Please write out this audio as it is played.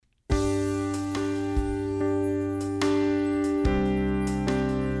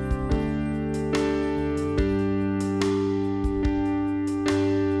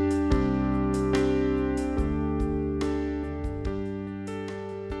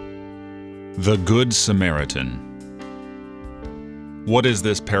The Good Samaritan. What is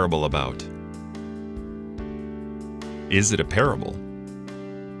this parable about? Is it a parable?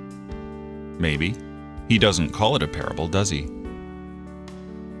 Maybe. He doesn't call it a parable, does he?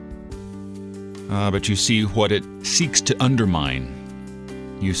 But you see what it seeks to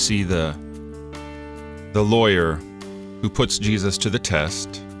undermine. You see the lawyer who puts Jesus to the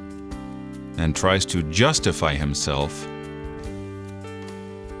test and tries to justify himself.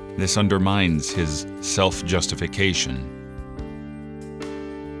 This undermines his self-justification.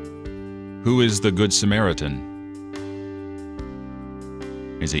 Who is the Good Samaritan?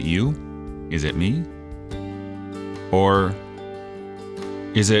 Is it you? Is it me? Or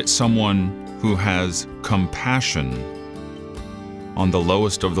is it someone who has compassion on the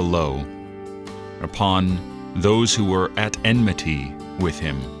lowest of the low, upon those who were at enmity with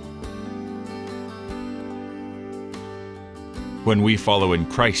him? When we follow in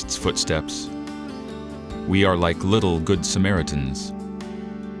Christ's footsteps, we are like little Good Samaritans.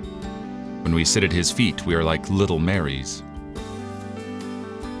 When we sit at his feet, we are like little Marys.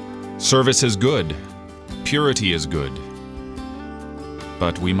 Service is good, purity is good,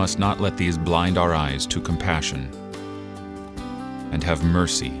 but we must not let these blind our eyes to compassion and have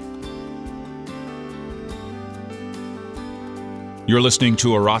mercy. You're listening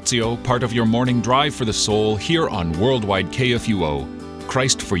to Oratio, part of your morning drive for the soul, here on Worldwide KFUO.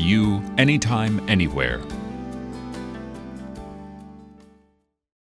 Christ for you, anytime, anywhere.